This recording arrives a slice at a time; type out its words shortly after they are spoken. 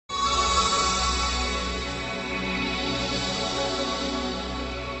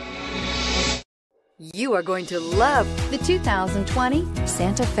You are going to love the 2020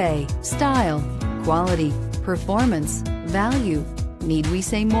 Santa Fe. Style, quality, performance, value. Need we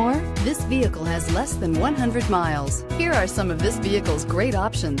say more? This vehicle has less than 100 miles. Here are some of this vehicle's great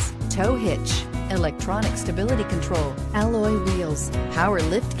options: tow hitch, electronic stability control, alloy wheels, power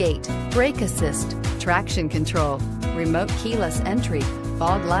lift gate, brake assist, traction control, remote keyless entry,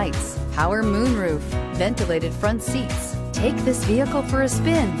 fog lights, power moonroof, ventilated front seats. Take this vehicle for a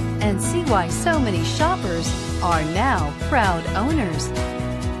spin and see why so many shoppers are now proud owners.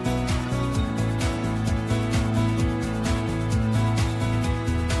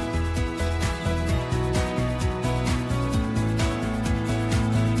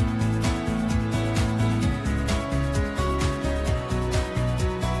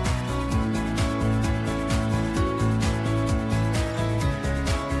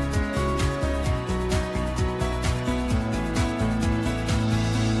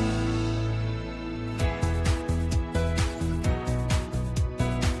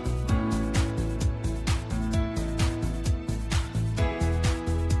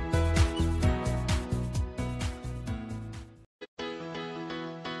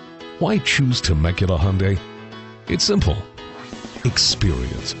 Why choose Temecula Hyundai? It's simple.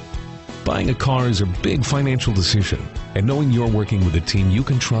 Experience. Buying a car is a big financial decision, and knowing you're working with a team you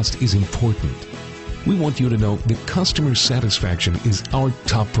can trust is important. We want you to know that customer satisfaction is our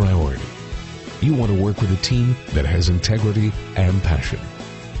top priority. You want to work with a team that has integrity and passion.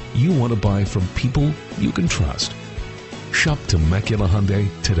 You want to buy from people you can trust. Shop Temecula Hyundai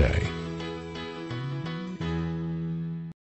today.